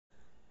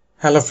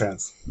Hello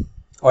friends,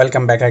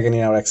 welcome back again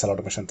in our Excel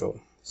automation tool.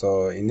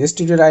 So in this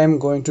tutorial I am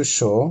going to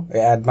show a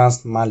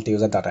advanced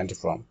multi-user data entry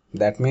form.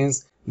 That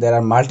means there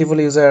are multiple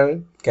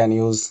users can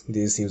use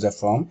this user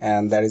form,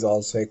 and there is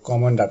also a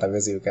common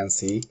database. You can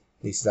see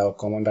this is our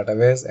common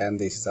database and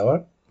this is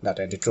our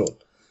data entry tool.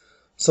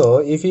 So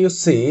if you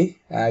see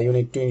you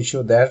need to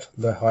ensure that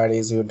where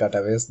is your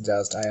database.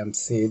 Just I am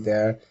see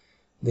there,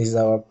 this is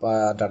our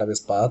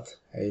database path.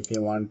 If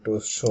you want to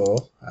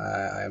show,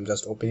 I am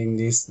just opening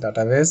this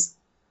database.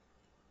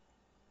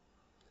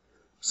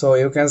 So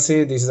you can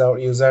see this is our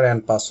user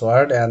and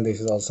password, and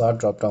this is also our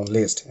drop down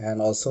list,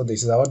 and also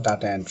this is our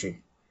data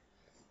entry.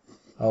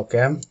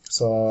 Okay,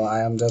 so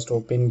I am just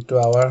opening to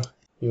our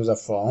user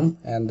form,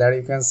 and there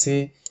you can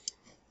see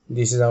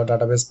this is our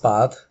database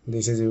path.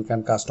 This is you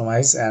can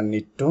customize and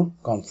need to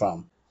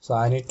confirm. So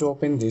I need to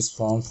open this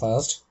form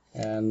first,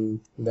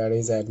 and there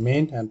is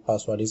admin and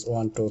password is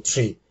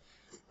 123.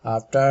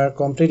 After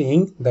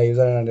completing the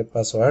user and the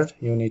password,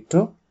 you need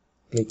to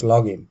click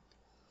login.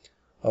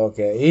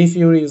 Okay, if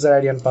your user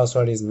ID and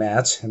password is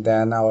matched,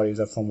 then our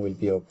user form will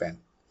be open.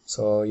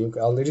 So you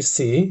can already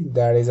see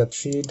there is a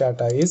 3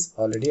 data is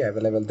already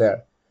available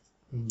there.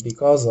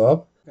 Because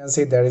of, you can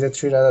see there is a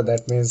 3 data,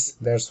 that means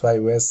that's why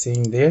we are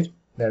seeing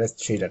there is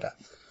 3 data.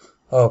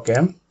 Okay,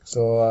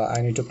 so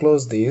I need to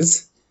close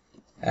this,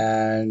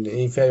 and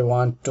if I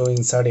want to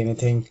insert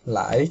anything,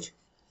 like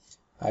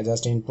I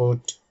just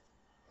input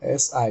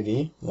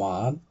SID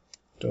 1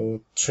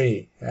 2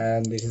 3,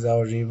 and this is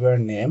our reviewer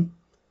name.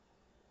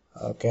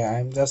 Okay,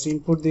 I'm just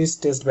input this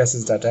test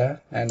basis data,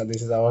 and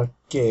this is our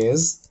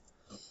case,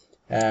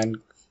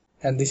 and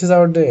this is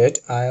our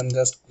date. I am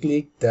just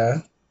click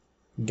the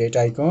date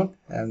icon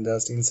and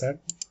just insert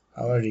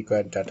our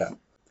required data.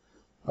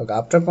 Okay,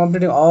 after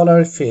completing all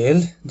our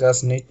field,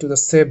 just need to the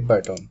save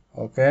button.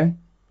 Okay,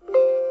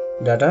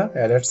 data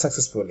added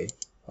successfully.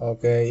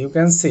 Okay, you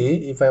can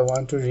see if I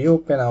want to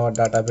reopen our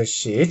database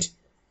sheet,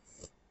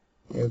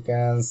 you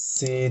can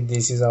see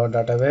this is our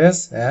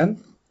database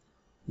and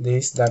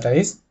this data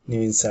is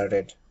new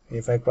inserted.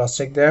 If I cross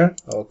check there,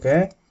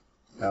 okay,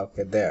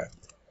 there.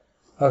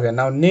 Okay,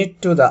 now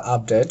need to the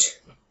update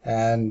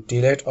and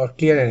delete or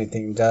clear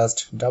anything,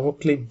 just double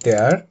click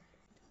there.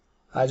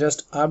 I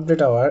just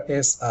update our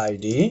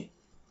SID,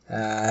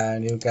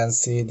 and you can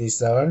see this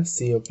is our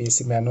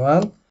COPC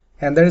manual,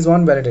 and there is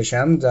one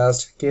validation,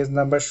 just case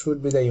number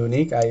should be the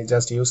unique. I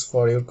just use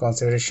for your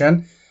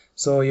consideration,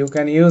 so you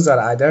can use or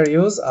either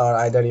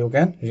you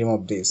can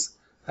remove this.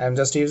 I am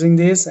just using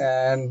this,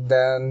 and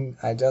then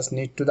I just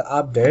need to the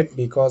update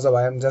because of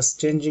I am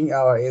just changing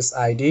our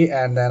SID,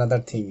 and then another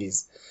thing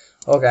is,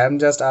 okay, I'm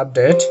just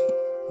update.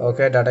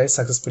 Okay, data is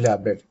successfully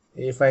updated.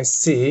 If I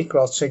see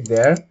cross check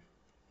there,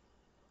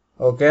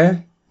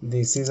 okay,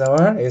 this is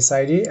our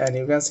SID, and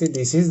you can see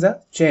this is the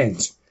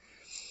change,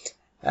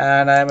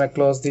 and I am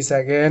close this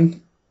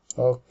again.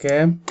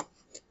 Okay,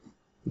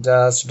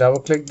 just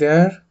double click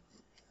there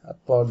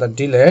for the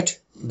delete,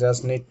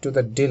 just need to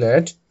the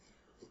delete,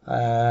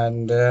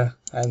 and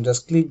I'm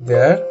just click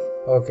there.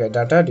 Okay,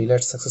 data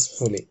delete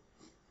successfully.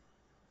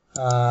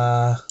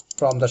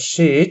 From the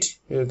sheet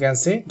you can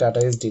see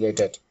data is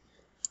deleted.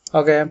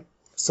 Okay,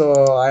 so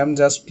I am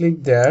just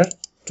click there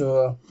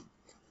to,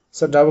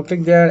 so double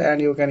click there,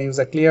 and you can use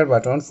a clear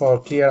button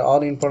for clear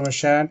all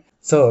information.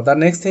 So the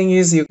next thing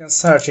is you can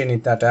search any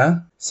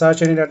data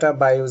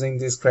by using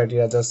this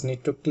criteria. Just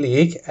need to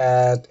click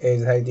at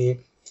SID.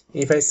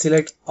 If I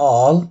select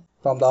all,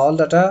 from the all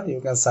data you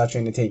can search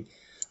anything.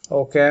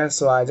 Okay,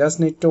 so I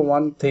just need to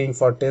one thing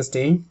for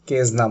testing,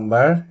 case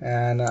number,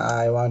 and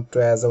I want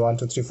to as a 1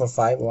 2 3 4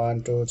 5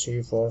 1 2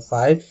 3 4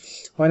 5.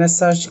 When I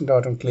search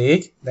button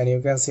click, then you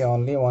can see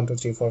only 1 2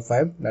 3 4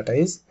 5 data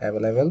is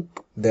available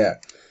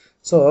there.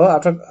 So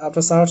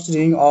after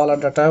searching, all our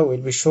data will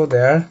be show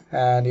there,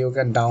 and you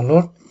can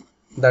download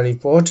the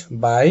report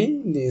by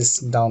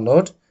this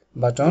download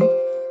button.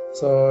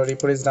 So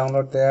report is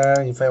download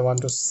there. If I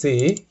want to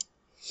see,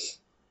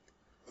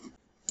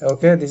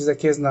 okay, this is the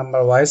case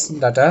number wise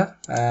data,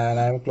 and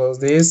I am close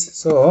this.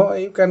 So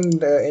you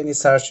can any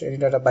search any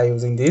data by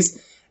using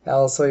this.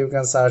 Also you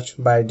can search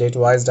by date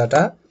wise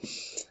data.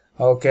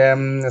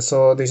 Okay,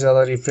 so this is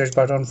the refresh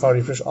button for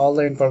refresh all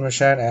the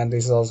information, and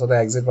this is also the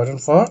exit button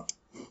for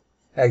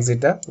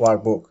exit the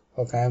workbook.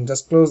 Okay, I'm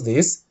just close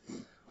this.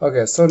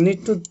 Okay, so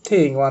need to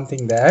think one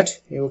thing, that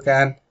you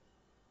can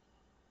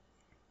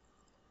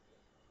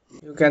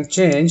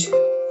change,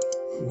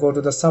 go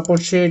to the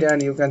support sheet,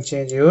 and you can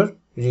change your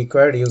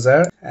required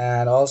user,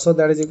 and also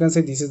that is you can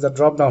see this is the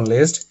drop down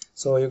list.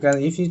 So you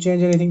can, if you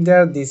change anything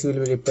there, this will be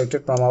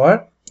reflected from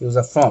our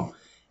user form,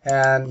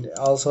 and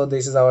also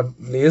this is our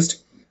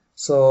list.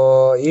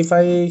 So if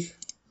I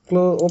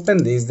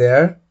open this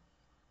there,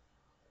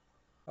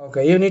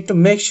 okay, you need to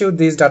make sure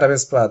this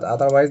database path,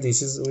 otherwise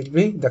this is will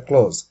be the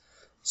close.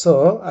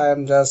 So I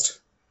am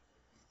just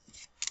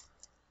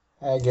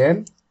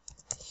again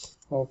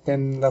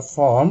open the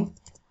form.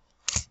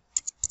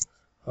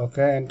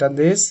 Okay, enter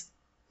this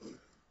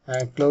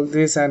and close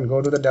this and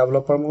go to the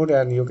developer mode,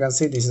 and you can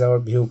see this is our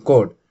view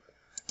code.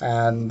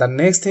 And the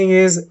next thing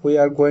is we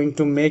are going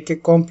to make a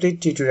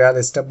complete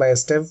tutorial step by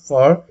step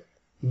for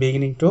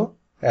beginning to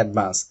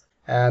advanced.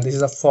 And this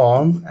is a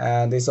form,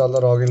 and this is all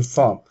the login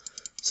form.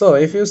 So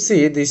if you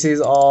see, this is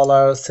all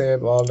our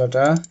save all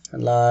data,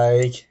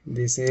 like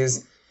this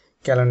is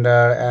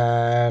calendar,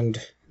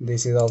 and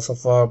this is also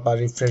for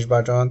refresh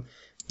button,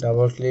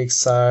 double click,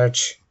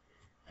 search,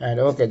 and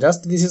okay,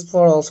 just this is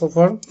for also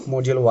for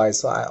module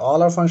wise. So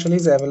all our function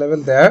is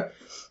available there.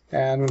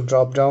 And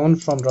drop down,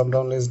 from drop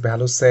down list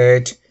value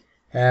set,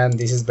 and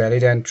this is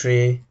valid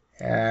entry.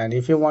 And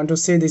if you want to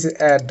see, this is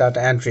add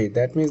data entry,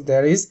 that means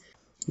this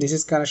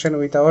is connection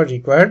with our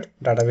required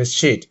database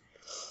sheet.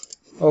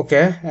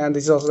 Okay, and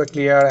this is also the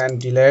clear and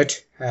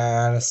delete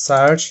and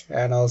search,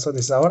 and also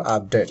this is our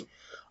update.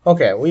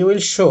 Okay, we will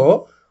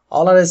show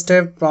all our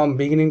steps from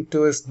beginning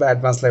to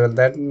advanced level,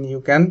 that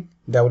you can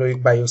download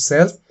it by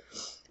yourself,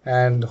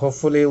 and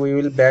hopefully we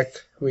will back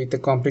with the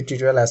complete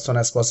tutorial as soon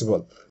as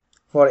possible.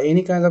 For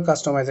any kind of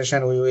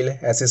customization, we will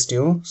assist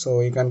you, so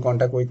you can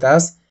contact with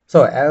us.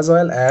 So as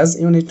well as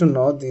you need to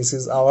know, this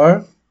is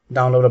our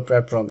download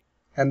platform,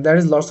 and there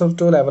is lots of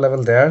tool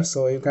available there,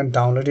 so you can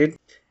download it.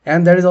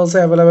 And there is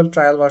also available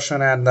trial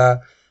version and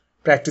the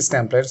practice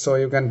template, so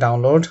you can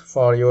download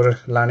for your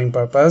learning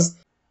purpose.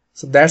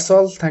 So that's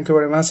all. Thank you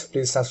very much.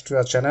 Please subscribe to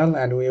our channel,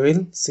 and we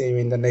will see you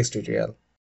in the next tutorial.